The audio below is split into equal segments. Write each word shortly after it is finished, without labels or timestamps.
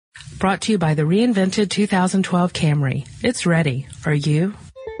brought to you by the reinvented 2012 Camry. It's ready. Are you?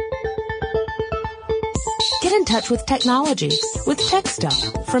 Get in touch with technology with Tech Stuff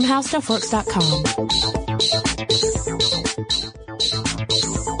from HowStuffWorks.com.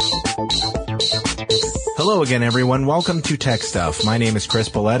 Hello again, everyone. Welcome to Tech Stuff. My name is Chris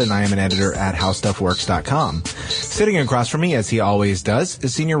Paulette, and I am an editor at HowStuffWorks.com. Sitting across from me, as he always does,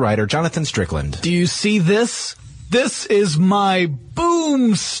 is senior writer Jonathan Strickland. Do you see this? This is my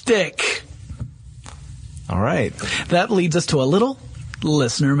boomstick. All right. That leads us to a little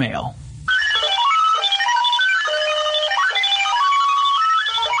listener mail.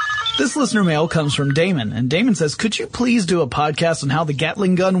 This listener mail comes from Damon, and Damon says, could you please do a podcast on how the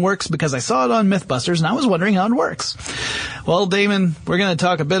Gatling gun works? Because I saw it on Mythbusters, and I was wondering how it works. Well, Damon, we're going to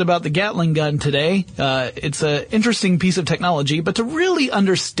talk a bit about the Gatling gun today. It's an interesting piece of technology, but to really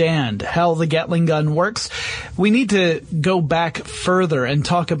understand how the Gatling gun works, we need to go back further and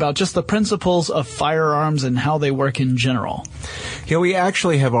talk about just the principles of firearms and how they work in general. Yeah, we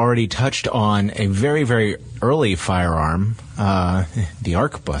actually have already touched on a very, very early firearm, the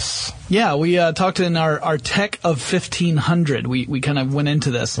arquebus. Yeah, we talked in our Tech of 1500. We kind of went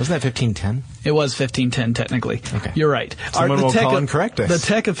into this. Wasn't that 1510? It was 1510, technically. Okay. You're right. Someone will call and correct us. The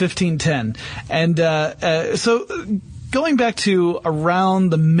Tech of 1510. And so going back to around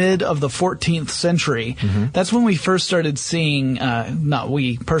the mid of the 14th century, that's when we first started seeing, not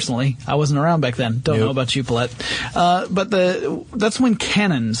we personally, I wasn't around back then, don't know about you, Paulette, but that's when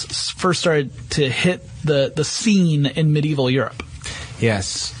cannons first started to hit the scene in medieval Europe.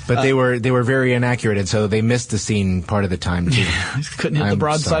 Yes, but they were very inaccurate, and so they missed the scene part of the time too. Couldn't hit the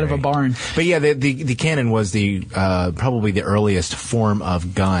broadside of a barn. But yeah, the cannon was the probably the earliest form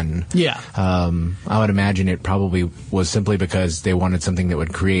of gun. Yeah. I would imagine it probably was simply because they wanted something that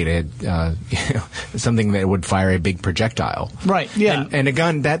would create something that would fire a big projectile. Right. Yeah. And a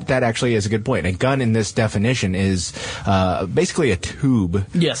gun that actually is a good point. A gun in this definition is basically a tube.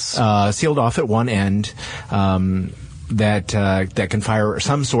 Yes. Sealed off at one end. That can fire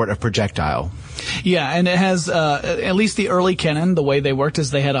some sort of projectile. Yeah, and it has, at least the early cannon, the way they worked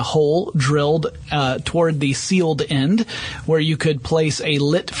is they had a hole drilled toward the sealed end where you could place a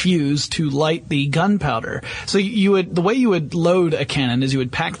lit fuse to light the gunpowder. So the way you would load a cannon is you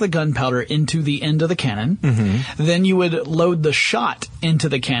would pack the gunpowder into the end of the cannon. Then you would load the shot into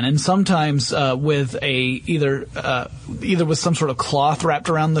the cannon, sometimes with either with some sort of cloth wrapped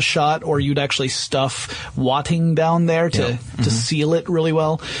around the shot, or you'd actually stuff wadding down there to seal it really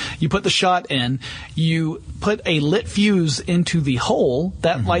well. You put the shot in. You put a lit fuse into the hole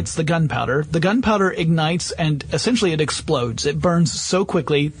that lights the gunpowder. The gunpowder ignites and essentially it explodes. It burns so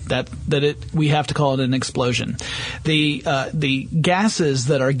quickly that we have to call it an explosion. The gases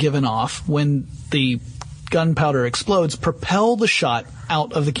that are given off when the gunpowder explodes propel the shot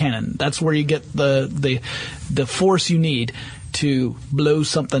out of the cannon. That's where you get the force you need to blow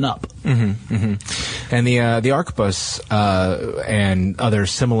something up. And the arquebus and other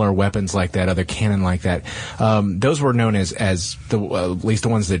similar weapons like that, other cannon like that, those were known as at least the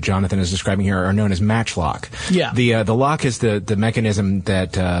ones that Jonathan is describing here are known as matchlock. Yeah. The lock is the mechanism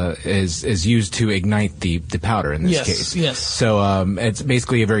that is used to ignite the powder in this case. Yes. So it's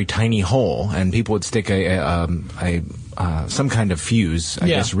basically a very tiny hole, and people would stick some kind of fuse, I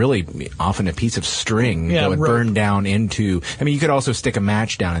guess really often a piece of string that would burn down into, I mean, you could also stick a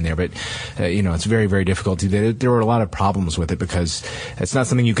match down in there, but, it's very, very difficult to do. There were a lot of problems with it because it's not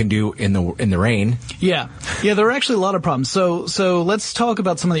something you can do in the rain. Yeah, there were actually a lot of problems. So let's talk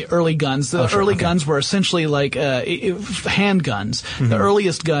about some of the early guns. The early guns were essentially like handguns. The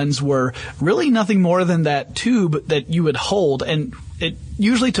earliest guns were really nothing more than that tube that you would hold, and it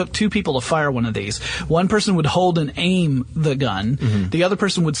usually took two people to fire one of these. One person would hold and aim the gun. The other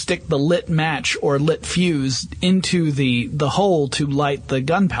person would stick the lit match or lit fuse into the hole to light the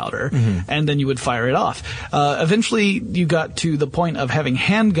gunpowder, and then you would fire it off. Eventually, you got to the point of having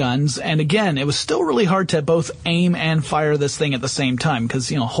handguns, and again, it was still really hard to both aim and fire this thing at the same time because,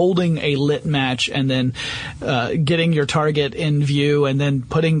 holding a lit match and then getting your target in view and then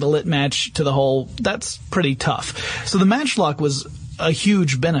putting the lit match to the hole, that's pretty tough. So the matchlock was a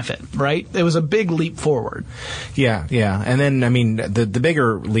huge benefit, right? It was a big leap forward. Yeah. And then, I mean, the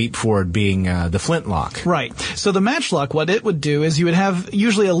bigger leap forward being the flintlock. Right. So the matchlock, what it would do is you would have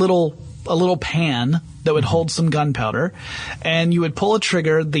usually a little pan that would hold some gunpowder, and you would pull a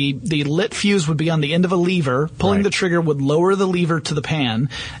trigger. The lit fuse would be on the end of a lever. Pulling the trigger would lower the lever to the pan.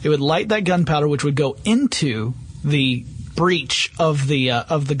 It would light that gunpowder, which would go into the breech of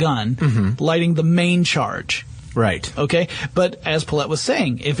the gun, lighting the main charge. Right. Okay? But as Paulette was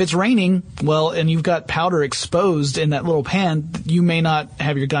saying, if it's raining, well, and you've got powder exposed in that little pan, you may not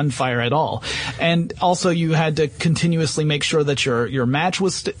have your gun fire at all. And also you had to continuously make sure that your match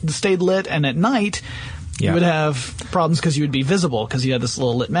was stayed lit, and at night you would have problems because you would be visible because you had this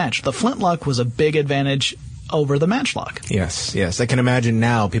little lit match. The flintlock was a big advantage over the matchlock. Yes, yes. I can imagine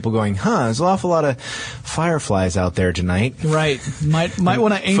now people going, there's an awful lot of fireflies out there tonight. Right. Might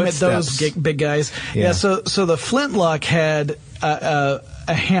want to aim at those big guys. Yeah, so the flintlock had a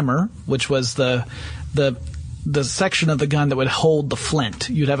hammer, which was the section of the gun that would hold the flint.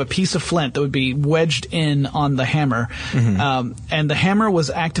 You'd have a piece of flint that would be wedged in on the hammer. Mm-hmm. And the hammer was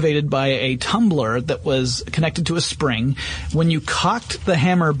activated by a tumbler that was connected to a spring. When you cocked the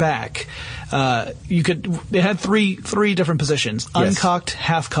hammer back, it had three different positions: uncocked,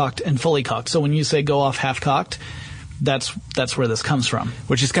 half-cocked, and fully cocked. So when you say go off half-cocked, that's where this comes from.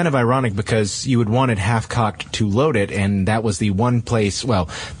 Which is kind of ironic because you would want it half-cocked to load it, and that was the one place,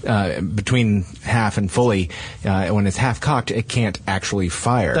 between half and fully, when it's half-cocked, it can't actually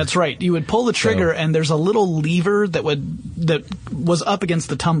fire. That's right. You would pull the trigger, and there's a little lever that was up against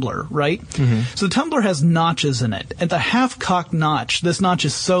the tumbler, right? Mm-hmm. So the tumbler has notches in it. At the half-cocked notch, this notch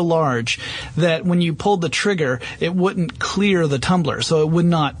is so large that when you pulled the trigger, it wouldn't clear the tumbler, so it would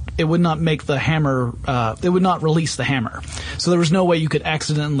not make the hammer, it would not release the hammer. So there was no way you could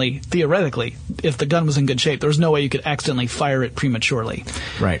theoretically, if the gun was in good shape, there was no way you could accidentally fire it prematurely.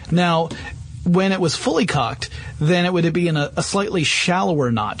 Right. Now, when it was fully cocked, then it would be in a slightly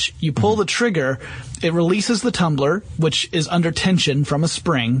shallower notch. You pull the trigger, it releases the tumbler, which is under tension from a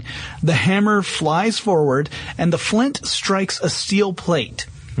spring. The hammer flies forward, and the flint strikes a steel plate.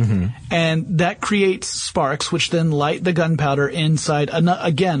 Mm-hmm. And that creates sparks, which then light the gunpowder inside,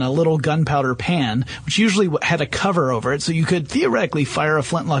 again, a little gunpowder pan, which usually had a cover over it, so you could theoretically fire a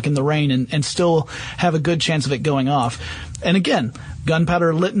flintlock in the rain and still have a good chance of it going off. And again,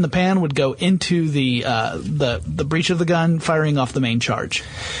 gunpowder lit in the pan would go into the breech of the gun, firing off the main charge.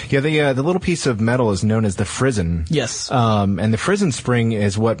 Yeah, the little piece of metal is known as the frizzen. Yes. And the frizzen spring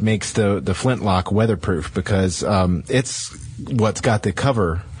is what makes the flintlock weatherproof because it's what's got the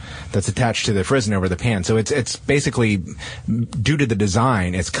cover that's attached to the frizzen over the pan. So it's basically, due to the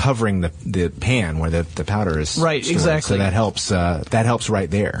design, it's covering the pan where the powder is right, stored. exactly. So that helps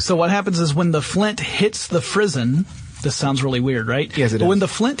right there. So what happens is when the flint hits the frizzen, this sounds really weird, right? Yes, it is. But when the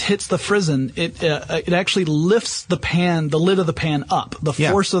flint hits the frizzen, it actually lifts the lid of the pan up. The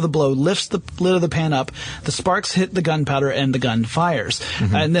force of the blow lifts the lid of the pan up. The sparks hit the gunpowder, and the gun fires.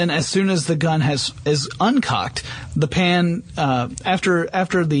 Mm-hmm. And then, as soon as the gun is uncocked, the pan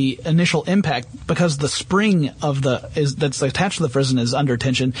after the initial impact, because the spring that's attached to the frizzen is under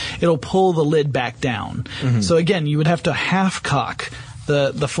tension, it'll pull the lid back down. Mm-hmm. So again, you would have to half cock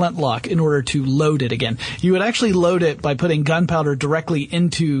the flintlock in order to load it again. You would actually load it by putting gunpowder directly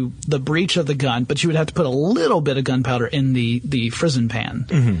into the breech of the gun, but you would have to put a little bit of gunpowder in the frizzen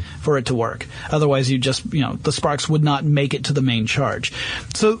pan for it to work. Otherwise, the sparks would not make it to the main charge.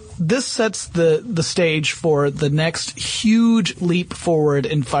 So this sets the stage for the next huge leap forward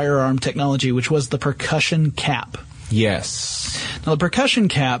in firearm technology, which was the percussion cap. Yes. Now, the percussion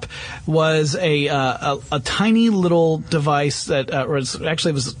cap was a tiny little device that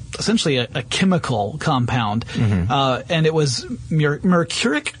was essentially a chemical compound, and it was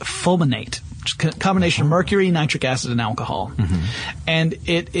mercuric fulminate, which is a combination of mercury, nitric acid, and alcohol. Mm-hmm. And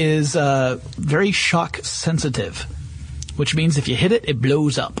it is very shock sensitive, which means if you hit it, it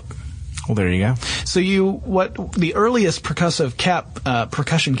blows up. Well, there you go. So the earliest percussion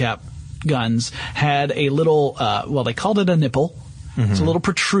cap guns had a little, they called it a nipple. Mm-hmm. It's a little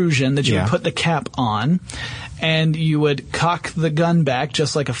protrusion that you would put the cap on, and you would cock the gun back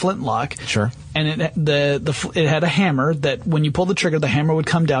just like a flintlock. Sure. And it had a hammer that when you pulled the trigger, the hammer would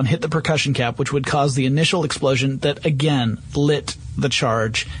come down, hit the percussion cap, which would cause the initial explosion that again lit the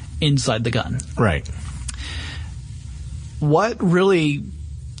charge inside the gun. Right. What really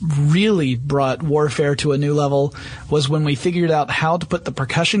brought warfare to a new level was when we figured out how to put the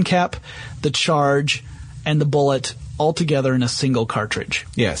percussion cap, the charge, and the bullet all together in a single cartridge.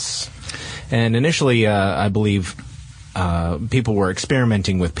 Yes. And initially, I believe people were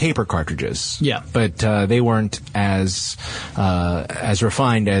experimenting with paper cartridges. Yeah. But they weren't as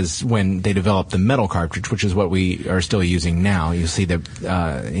refined as when they developed the metal cartridge, which is what we are still using now. You see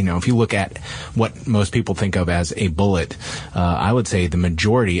if you look at what most people think of as a bullet, I would say the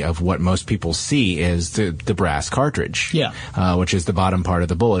majority of what most people see is the brass cartridge. Yeah. Which is the bottom part of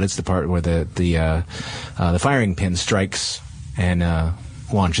the bullet. It's the part where the firing pin strikes and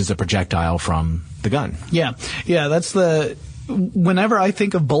launches a projectile from the gun. Yeah, that's whenever I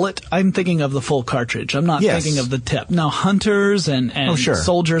think of bullet, I'm thinking of the full cartridge. I'm not thinking of the tip. Now, hunters and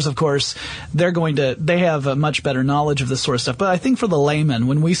soldiers, of course, they have a much better knowledge of this sort of stuff. But I think for the layman,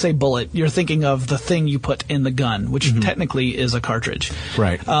 when we say bullet, you're thinking of the thing you put in the gun, which technically is a cartridge.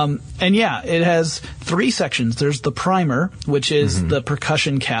 Right. And yeah, it has 3 sections. There's the primer, which is the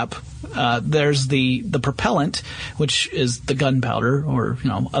percussion cap. There's the propellant, which is the gunpowder or,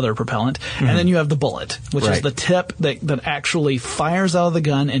 other propellant. And then you have the bullet, which is the tip that actually fires out of the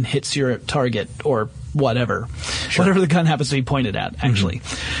gun and hits your target or whatever the gun happens to be pointed at, actually.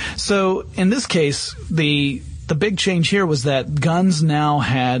 So in this case, the big change here was that guns now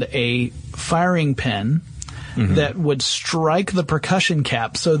had a firing pin that would strike the percussion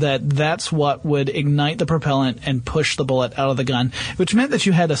cap so that's what would ignite the propellant and push the bullet out of the gun, which meant that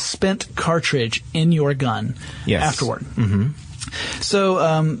you had a spent cartridge in your gun afterward.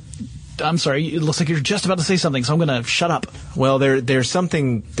 So, I'm sorry, it looks like you're just about to say something, so I'm going to shut up. Well, there's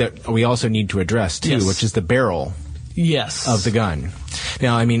something that we also need to address, too, which is the barrel of the gun.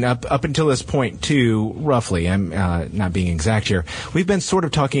 Now, I mean, up until this point, too, roughly, I'm not being exact here, we've been sort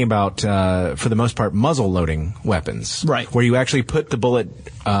of talking about, for the most part, muzzle-loading weapons. Right. Where you actually put the bullet,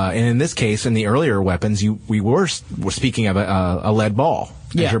 and in this case, in the earlier weapons, we were speaking of a lead ball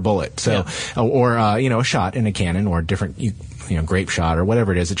as your bullet. So, or, a shot in a cannon or different, grape shot or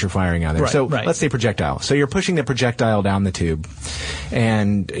whatever it is that you're firing out there. Let's say projectile. So you're pushing the projectile down the tube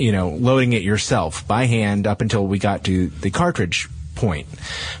and, loading it yourself by hand up until we got to the cartridge point.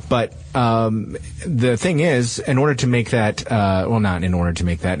 But the thing is, in order to make that, not in order to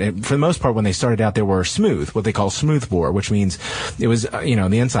make that, for the most part, when they started out, they were smooth, what they call smooth bore, which means it was,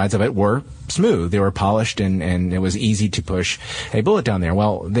 the insides of it were smooth. They were polished and it was easy to push a bullet down there.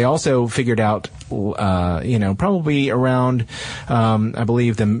 Well, they also figured out, probably around, I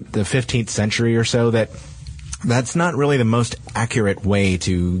believe the 15th century or so that's not really the most accurate way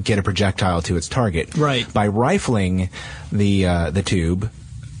to get a projectile to its target. Right. By rifling the tube,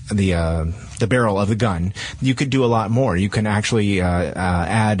 the barrel of the gun, you could do a lot more. You can actually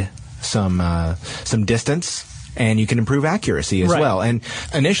add some distance, and you can improve accuracy as well. And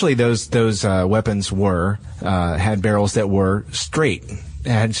initially, those weapons had barrels that were straight,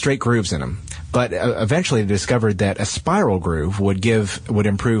 had straight grooves in them. But eventually, they discovered that a spiral groove would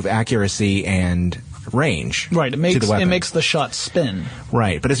improve accuracy and range. Right. It makes the shot spin.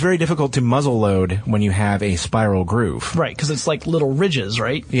 Right. But it's very difficult to muzzle load when you have a spiral groove. Right. Because it's like little ridges,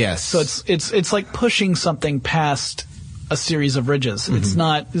 right? Yes. So it's like pushing something past a series of ridges. It's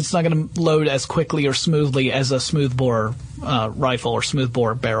not going to load as quickly or smoothly as a smooth bore rifle or smooth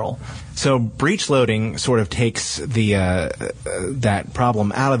bore barrel. So breech loading sort of takes that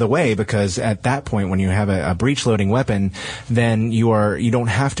problem out of the way, because at that point, when you have a breech loading weapon, then you don't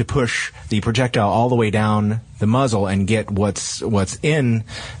have to push the projectile all the way down the muzzle and get what's in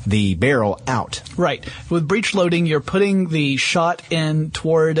the barrel out. Right. With breech loading, you're putting the shot in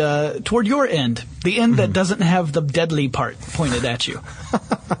toward your end, the end that doesn't have the deadly part pointed at you.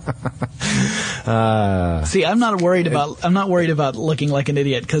 See, I'm not worried about looking like an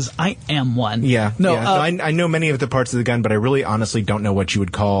idiot, because I am one. Yeah. No, I know many of the parts of the gun, but I really honestly don't know what you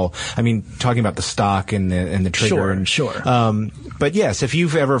would call. I mean, talking about the stock and the trigger. Sure. But yes, if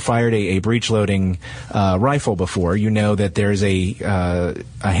you've ever fired a breech loading rifle before, you know that there's a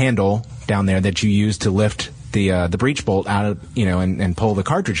handle down there that you use to lift the breech bolt out of, and pull the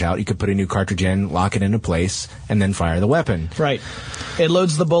cartridge out. You could put a new cartridge in, lock it into place, and then fire the weapon. Right. It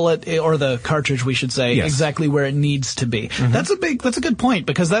loads the bullet, or the cartridge, we should say, exactly where it needs to be. That's a good point,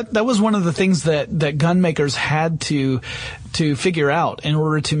 because that was one of the things that gun makers had to figure out in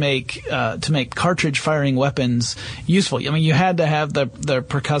order to make cartridge firing weapons useful. I mean, you had to have the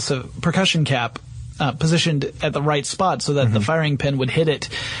percussion cap positioned at the right spot so that the firing pin would hit it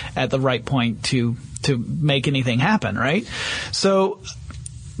at the right point to make anything happen, right? So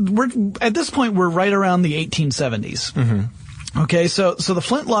at this point, we're right around the 1870s. Okay, so the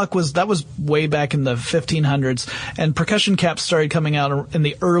flintlock was way back in the 1500s, and percussion caps started coming out in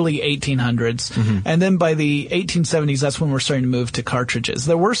the early 1800s, and then by the 1870s, that's when we're starting to move to cartridges.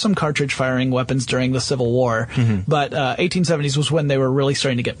 There were some cartridge firing weapons during the Civil War, but 1870s was when they were really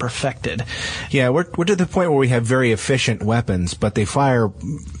starting to get perfected. Yeah, we're to the point where we have very efficient weapons, but they fire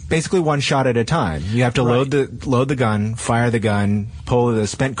basically one shot at a time. You have to load the gun, fire the gun, pull the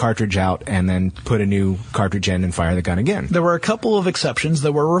spent cartridge out, and then put a new cartridge in and fire the gun again. There were a couple of exceptions.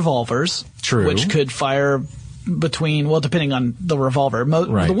 There were revolvers, which could fire between, depending on the revolver.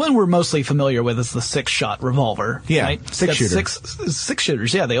 The one we're mostly familiar with is the 6-shot revolver. Yeah, right? 6-shooter. Six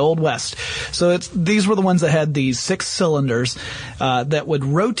shooters, the Old West. So these were the ones that had these 6 cylinders that would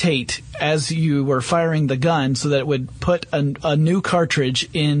rotate as you were firing the gun so that it would put a new cartridge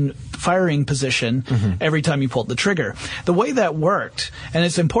in firing position every time you pulled the trigger. The way that worked, and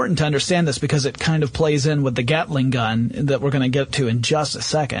it's important to understand this because it kind of plays in with the Gatling gun that we're going to get to in just a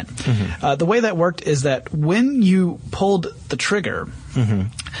second. The way that worked is that when you pulled the trigger,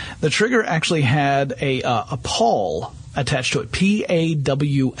 the trigger actually had a pawl attached to it,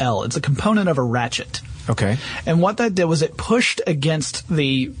 P-A-W-L. It's a component of a ratchet. Okay. And what that did was it pushed against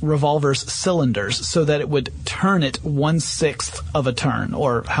the revolver's cylinders so that it would turn it 1/6 of a turn,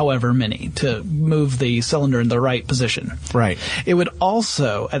 or however many, to move the cylinder in the right position. Right. It would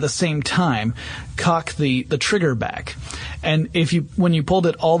also, at the same time, cock the trigger back. And when you pulled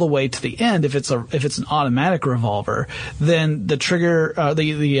it all the way to the end, if it's an automatic revolver, then the trigger,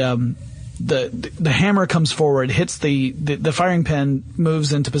 the hammer comes forward, hits the firing pin,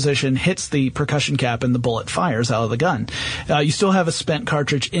 moves into position, hits the percussion cap, and the bullet fires out of the gun. You still have a spent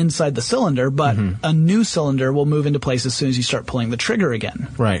cartridge inside the cylinder, but a new cylinder will move into place as soon as you start pulling the trigger again.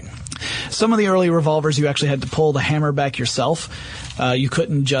 Right. Some of the early revolvers, you actually had to pull the hammer back yourself. You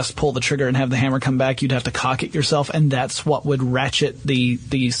couldn't just pull the trigger and have the hammer come back. You'd have to cock it yourself, and that's what would ratchet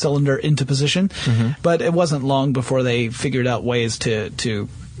the cylinder into position. But it wasn't long before they figured out ways to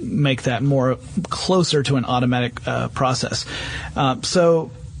make that more closer to an automatic process.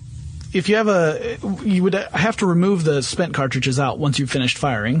 So if you you would have to remove the spent cartridges out once you've finished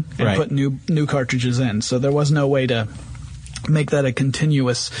firing and put new cartridges in. So there was no way to make that a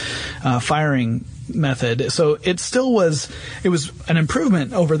continuous firing method. So it was an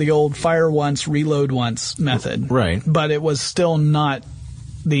improvement over the old fire once, reload once method. Right. But it was still not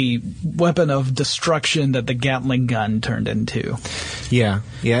the weapon of destruction that the Gatling gun turned into. Yeah.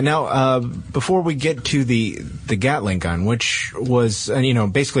 Now, before we get to the Gatling gun, which was,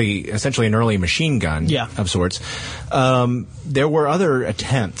 basically, essentially an early machine gun of sorts, there were other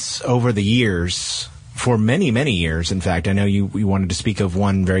attempts over the years. For many, many years, in fact. I know you wanted to speak of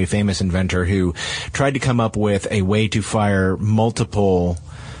one very famous inventor who tried to come up with a way to fire multiple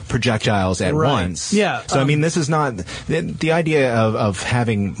projectiles at once. Yeah. So, this is not the idea of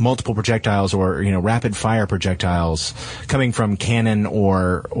having multiple projectiles or, rapid fire projectiles coming from cannon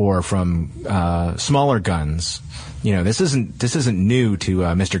or from smaller guns. This isn't new to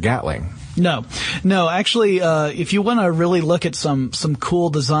Mr. Gatling. No. Actually, if you want to really look at some cool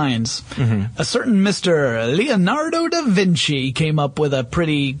designs, a certain Mr. Leonardo da Vinci came up with a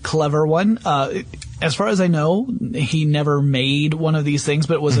pretty clever one. As far as I know, he never made one of these things,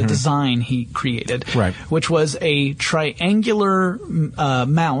 but it was a design he created, which was a triangular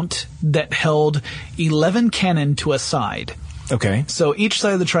mount that held 11 cannon to a side. Okay. So each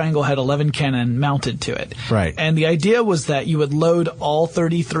side of the triangle had 11 cannon mounted to it. Right. And the idea was that you would load all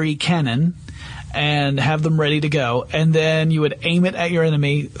 33 cannon and have them ready to go, and then you would aim it at your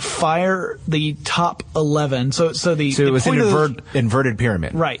enemy, fire the top 11. So it was an inverted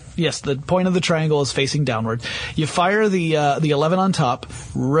pyramid. Right. Yes, the point of the triangle is facing downward. You fire the 11 on top,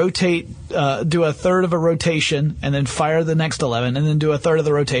 rotate, do a third of a rotation, and then fire the next 11, and then do a third of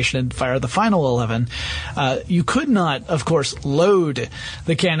the rotation and fire the final 11. You could not, of course, load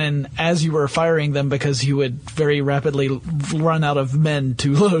the cannon as you were firing them because you would very rapidly run out of men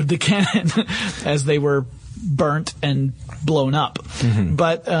to load the cannon as they were burnt and blown up.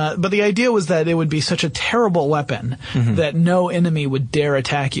 But the idea was that it would be such a terrible weapon that no enemy would dare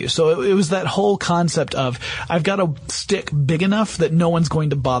attack you. So it was that whole concept of, I've got a stick big enough that no one's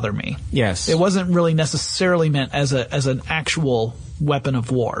going to bother me. Yes. It wasn't really necessarily meant as an actual weapon of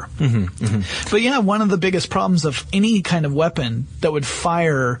war. But yeah, one of the biggest problems of any kind of weapon that would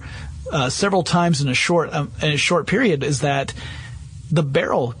fire several times in a short period is that the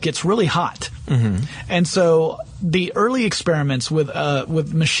barrel gets really hot. And so the early experiments with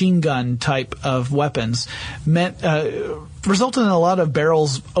machine gun type of weapons resulted in a lot of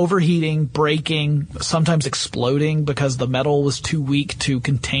barrels overheating, breaking, sometimes exploding because the metal was too weak to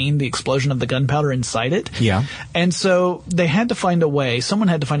contain the explosion of the gunpowder inside it. Yeah. And so someone had to find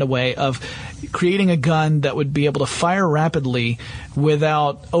a way of creating a gun that would be able to fire rapidly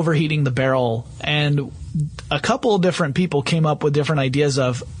without overheating the barrel. And a couple of different people came up with different ideas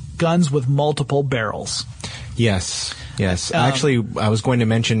of guns with multiple barrels. Yes. Actually, I was going to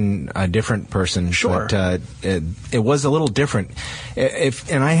mention a different person. Sure. But it was a little different.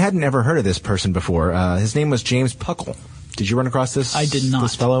 And I hadn't ever heard of this person before. His name was James Puckle. Did you run across this? I did not.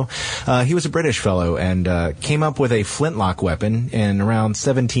 This fellow? He was a British fellow and came up with a flintlock weapon in around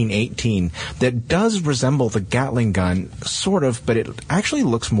 1718 that does resemble the Gatling gun, sort of, but it actually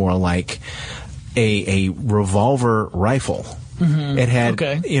looks more like a revolver rifle. Mm-hmm. It had,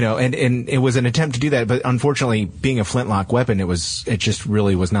 and it was an attempt to do that, but unfortunately, being a flintlock weapon, it just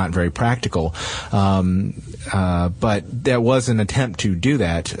really was not very practical. But there was an attempt to do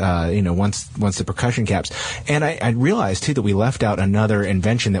that, once the percussion caps. And I realized too that we left out another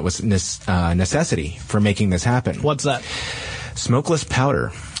invention that was necessity for making this happen. What's that? Smokeless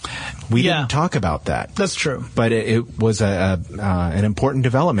powder. We didn't talk about that. That's true. But it was an important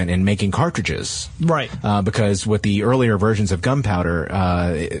development in making cartridges. Right. Because with the earlier versions of gunpowder,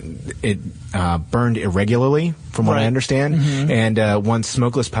 it burned irregularly, from what I understand. Mm-hmm. And once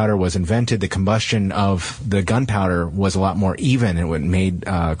smokeless powder was invented, the combustion of the gunpowder was a lot more even, and it made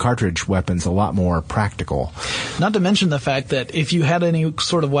cartridge weapons a lot more practical. Not to mention the fact that if you had any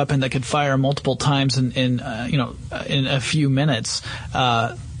sort of weapon that could fire multiple times in a few minutes,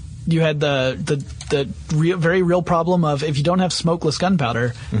 you had the very real problem of if you don't have smokeless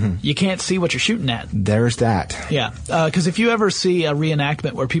gunpowder, you can't see what you're shooting at. There's that. Yeah, because if you ever see a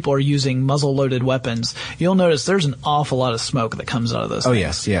reenactment where people are using muzzle-loaded weapons, you'll notice there's an awful lot of smoke that comes out of those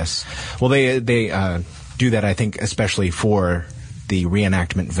things. Yes. Well, they do that, I think, especially for the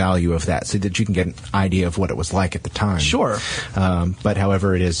reenactment value of that, so that you can get an idea of what it was like at the time. Sure. But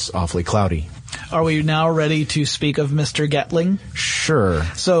however, it is awfully cloudy. Are we now ready to speak of Mr. Gatling? Sure.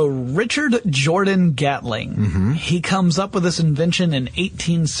 So Richard Jordan Gatling, he comes up with this invention in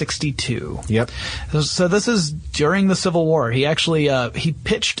 1862. Yep. So this is during the Civil War. He actually he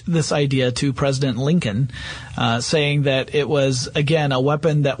pitched this idea to President Lincoln, saying that it was, again, a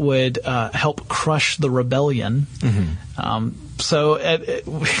weapon that would help crush the rebellion. So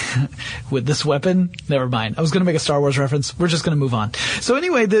with this weapon, never mind. I was going to make a Star Wars reference. We're just going to move on. So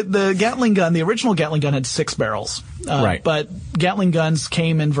anyway, the Gatling gun, the original Gatling gun had 6 barrels. Right. But Gatling guns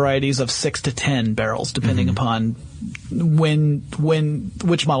came in varieties of 6 to 10 barrels, depending upon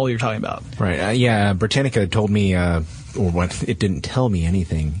which model you're talking about. Right. Britannica told me, or what, it didn't tell me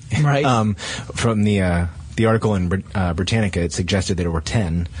anything. Right. From the article in Britannica, it suggested that there were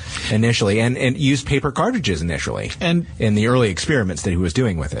 10 initially, and used paper cartridges initially, and in the early experiments that he was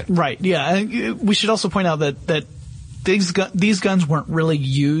doing with it. Right. Yeah. And we should also point out that these guns weren't really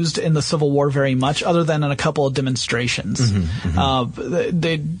used in the Civil War very much, other than in a couple of demonstrations.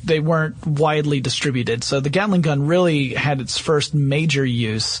 They weren't widely distributed. So the Gatling gun really had its first major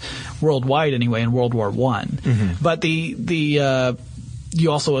use worldwide, anyway, in World War I. But you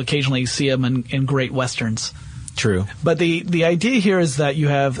also occasionally see them in great westerns. True. But the idea here is that you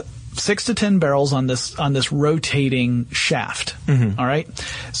have 6 to 10 barrels on this rotating shaft. All right.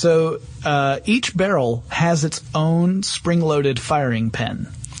 So each barrel has its own spring-loaded firing pin.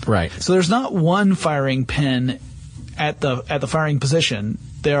 Right. So there's not one firing pin at the firing position.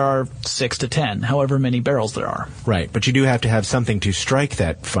 There are 6 to 10, however many barrels there are. Right. But you do have to have something to strike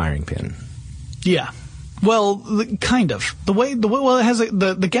that firing pin. Yeah. Well, kind of. It has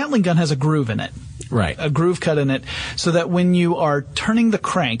the Gatling gun has a groove in it. Right. A groove cut in it, so that when you are turning the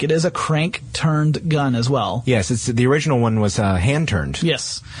crank, it is a crank-turned gun as well. Yes, the original one was hand-turned.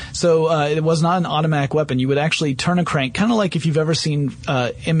 Yes. So it was not an automatic weapon. You would actually turn a crank, kind of like if you've ever seen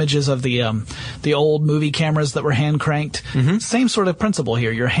images of the old movie cameras that were hand-cranked. Same sort of principle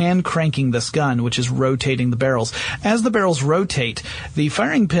here. You're hand-cranking this gun, which is rotating the barrels. As the barrels rotate, the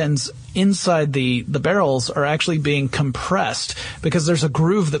firing pins inside the barrels are actually being compressed because there's a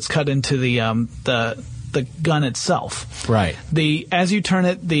groove that's cut into the gun itself. Right. As you turn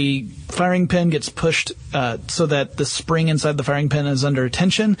it, the firing pin gets pushed so that the spring inside the firing pin is under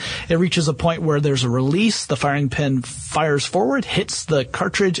tension. It reaches a point where there's a release. The firing pin fires forward, hits the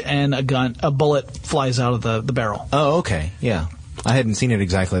cartridge, and a bullet flies out of the barrel. Oh, okay. Yeah. I hadn't seen it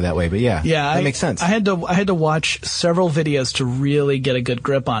exactly that way, but that makes sense. I had to watch several videos to really get a good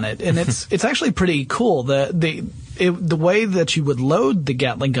grip on it, and it's actually pretty cool. The way that you would load the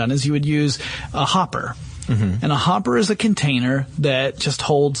Gatling gun is you would use a hopper. And a hopper is a container that just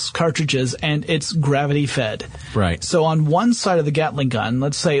holds cartridges, and it's gravity fed. Right. So on one side of the Gatling gun,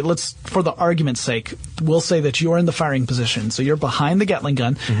 let's for the argument's sake, we'll say that you're in the firing position. So you're behind the Gatling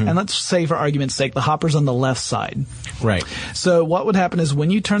gun, and let's say for argument's sake, the hopper's on the left side. Right. So what would happen is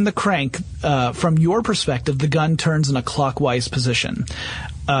when you turn the crank, from your perspective, the gun turns in a clockwise position.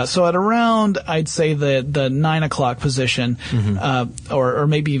 So at around, I'd say the 9 o'clock position, or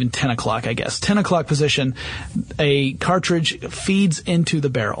maybe even 10 o'clock, I guess. 10 o'clock position, a cartridge feeds into the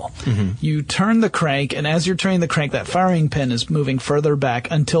barrel. You turn the crank, and as you're turning the crank, that firing pin is moving further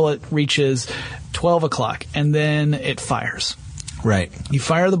back until it reaches 12 o'clock, and then it fires. Right. You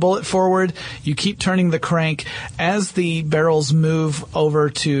fire the bullet forward, you keep turning the crank. As the barrels move over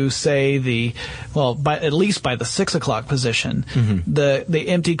to, say, at least by the 6 o'clock position, the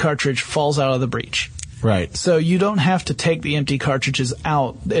empty cartridge falls out of the breech. Right. So you don't have to take the empty cartridges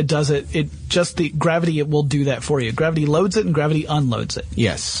out. It does it. The gravity, it will do that for you. Gravity loads it and gravity unloads it.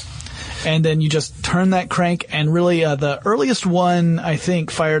 Yes. And then you just turn that crank, and really the earliest one, I think,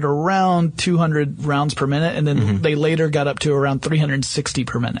 fired around 200 rounds per minute, and then they later got up to around 360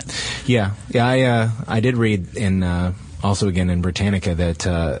 per minute. Yeah. I did read in also again in Britannica that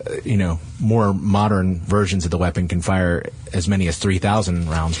more modern versions of the weapon can fire as many as 3,000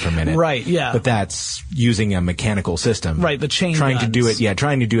 rounds per minute. Right. Yeah. But that's using a mechanical system. Right. The chain trying guns. to do it. Yeah.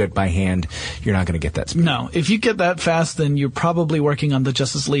 Trying to do it by hand. You're not going to get that speed. No. If you get that fast, then you're probably working on the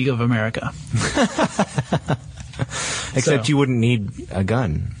Justice League of America. Except you wouldn't need a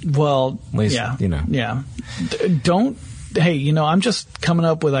gun. Well, at least, yeah. Yeah. Don't. Hey, I'm just coming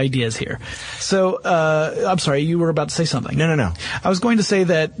up with ideas here. So, I'm sorry, you were about to say something. No. I was going to say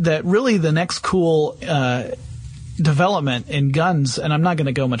that really the next cool development in guns, and I'm not going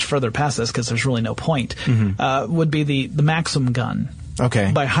to go much further past this because there's really no point, would be the Maxim gun.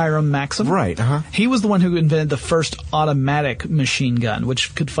 Okay. By Hiram Maxim. Right. He was the one who invented the first automatic machine gun,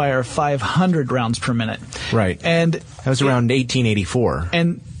 which could fire 500 rounds per minute. Right. And that was around 1884.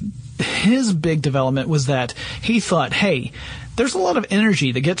 And his big development was that he thought, hey, there's a lot of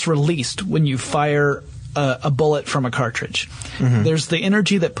energy that gets released when you fire a bullet from a cartridge. There's the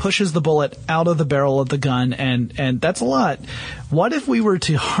energy that pushes the bullet out of the barrel of the gun, and that's a lot. What if we were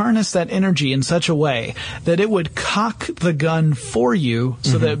to harness that energy in such a way that it would cock the gun for you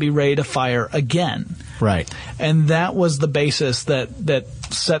so that it would be ready to fire again? Right. And that was the basis that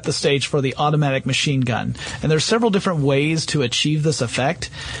set the stage for the automatic machine gun. And there's several different ways to achieve this effect.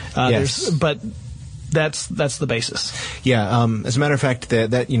 Yes. But that's the basis. Yeah. As a matter of fact,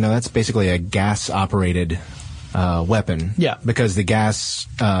 that's basically a gas operated weapon. Yeah. Because the gas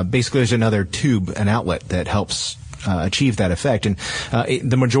basically there's another tube, an outlet that helps achieve that effect. And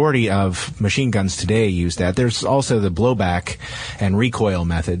the majority of machine guns today use that. There's also the blowback and recoil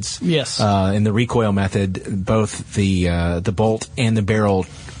methods. Yes. In the recoil method, both the bolt and the barrel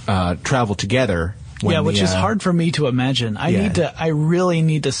travel together. Which is hard for me to imagine. I really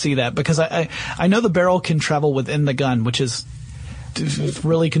need to see that because I know the barrel can travel within the gun, which is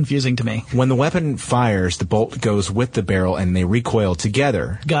really confusing to me. When the weapon fires, the bolt goes with the barrel and they recoil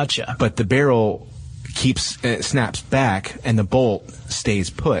together. Gotcha. But the barrel snaps back and the bolt stays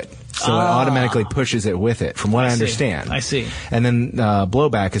put. So it automatically pushes it with it, from what I understand. I see. And then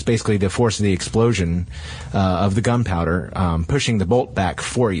blowback is basically the force of the explosion of the gunpowder pushing the bolt back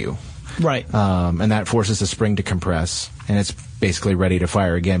for you. Right. And that forces the spring to compress, and it's basically ready to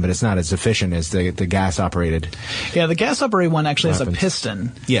fire again, but it's not as efficient as the gas-operated. Yeah, the gas-operated one actually weapons. has a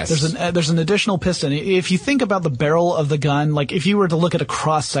piston. Yes. There's an additional piston. If you think about the barrel of the gun, like if you were to look at a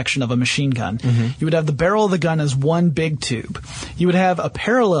cross-section of a machine gun, you would have the barrel of the gun as one big tube. You would have a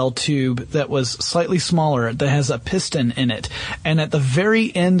parallel tube that was slightly smaller that has a piston in it. And at the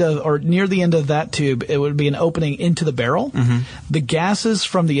very end of, or near the end of that tube, it would be an opening into the barrel. The gases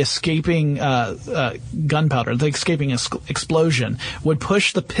from the escaping gunpowder, the escaping explosion, would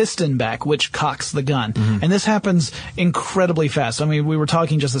push the piston back, which cocks the gun. And this happens incredibly fast. I mean, we were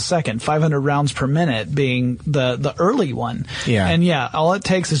talking just a second, 500 rounds per minute being the early one. Yeah. And all it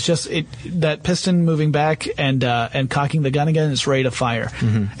takes is just that piston moving back and cocking the gun again, and it's ready to fire.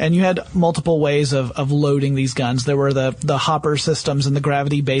 And you had multiple ways of loading these guns. There were the hopper systems and the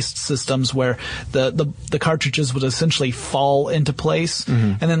gravity-based systems where the cartridges would essentially fall into place.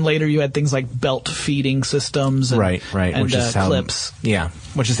 And then later you had things like belt feeding systems. And, right. And which is clips.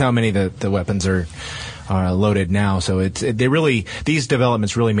 Which is how many the weapons are loaded now. So these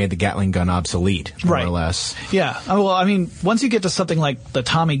developments really made the Gatling gun obsolete, more or less. Yeah. Well, I mean, once you get to something like the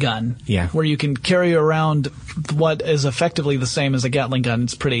Tommy gun, where you can carry around what is effectively the same as a Gatling gun,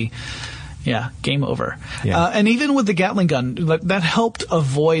 it's pretty... game over. And even with the Gatling gun, that helped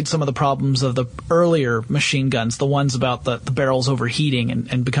avoid some of the problems of the earlier machine guns, the ones about the barrels overheating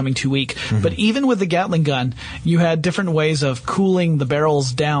and becoming too weak. But even with the Gatling gun, you had different ways of cooling the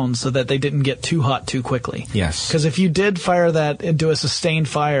barrels down so that they didn't get too hot too quickly. Yes. Because if you did fire that into a sustained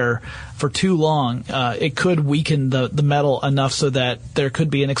fire for too long, it could weaken the metal enough so that there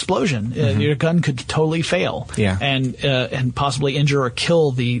could be an explosion. Your gun could totally fail. And possibly injure or kill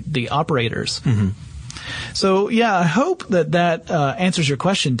the operators. So I hope that answers your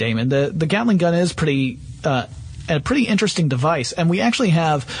question, Damon. The Gatling gun is pretty a pretty interesting device. And we actually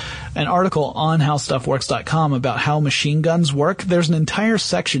have an article on howstuffworks.com about how machine guns work. There's an entire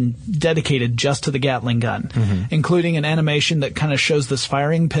section dedicated just to the Gatling gun, including an animation that kind of shows this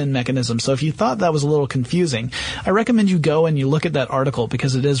firing pin mechanism. So if you thought that was a little confusing, I recommend you go and you look at that article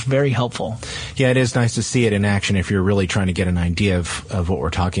because it is very helpful. Yeah, it is nice to see it in action if you're really trying to get an idea of what we're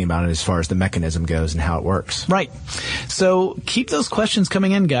talking about as far as the mechanism goes and how it works. Right. So keep those questions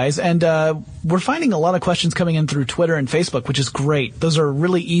coming in, guys. And we're finding a lot of questions coming in through Twitter and Facebook, which is great. Those are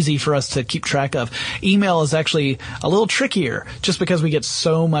really easy for us to keep track of. Email is actually a little trickier just because we get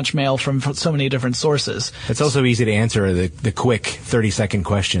so much mail from so many different sources. It's also easy to answer the quick 30-second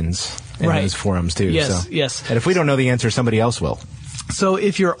questions in those forums, too. Yes, yes. And if we don't know the answer, somebody else will. So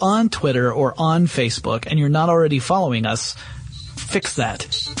if you're on Twitter or on Facebook and you're not already following us, fix that.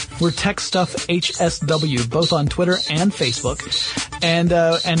 We're Tech Stuff HSW, both on Twitter and Facebook, and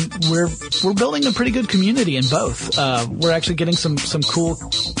we're building a pretty good community in both. We're actually getting some cool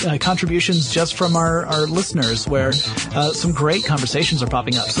contributions just from our listeners, where some great conversations are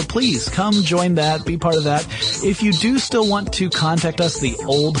popping up. So please come join that, be part of that. If you do still want to contact us the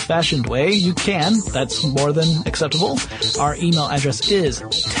old-fashioned way, you can. That's more than acceptable. Our email address is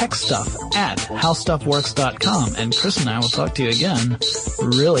techstuff@howstuffworks.com, and Chris and I will talk to you again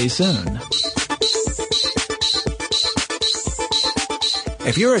really soon.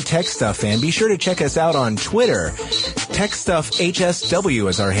 If you're a Tech Stuff fan, be sure to check us out on Twitter. Tech Stuff HSW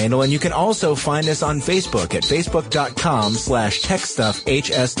is our handle, and you can also find us on Facebook at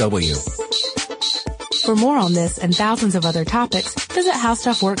facebook.com/TechStuffHSW. For more on this and thousands of other topics, visit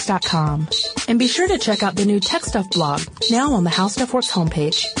HowStuffWorks.com. And be sure to check out the new Tech Stuff blog, now on the How Stuff Works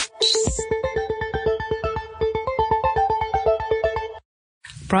homepage.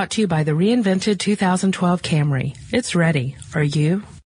 Brought to you by the reinvented 2012 Camry. It's ready. Are you?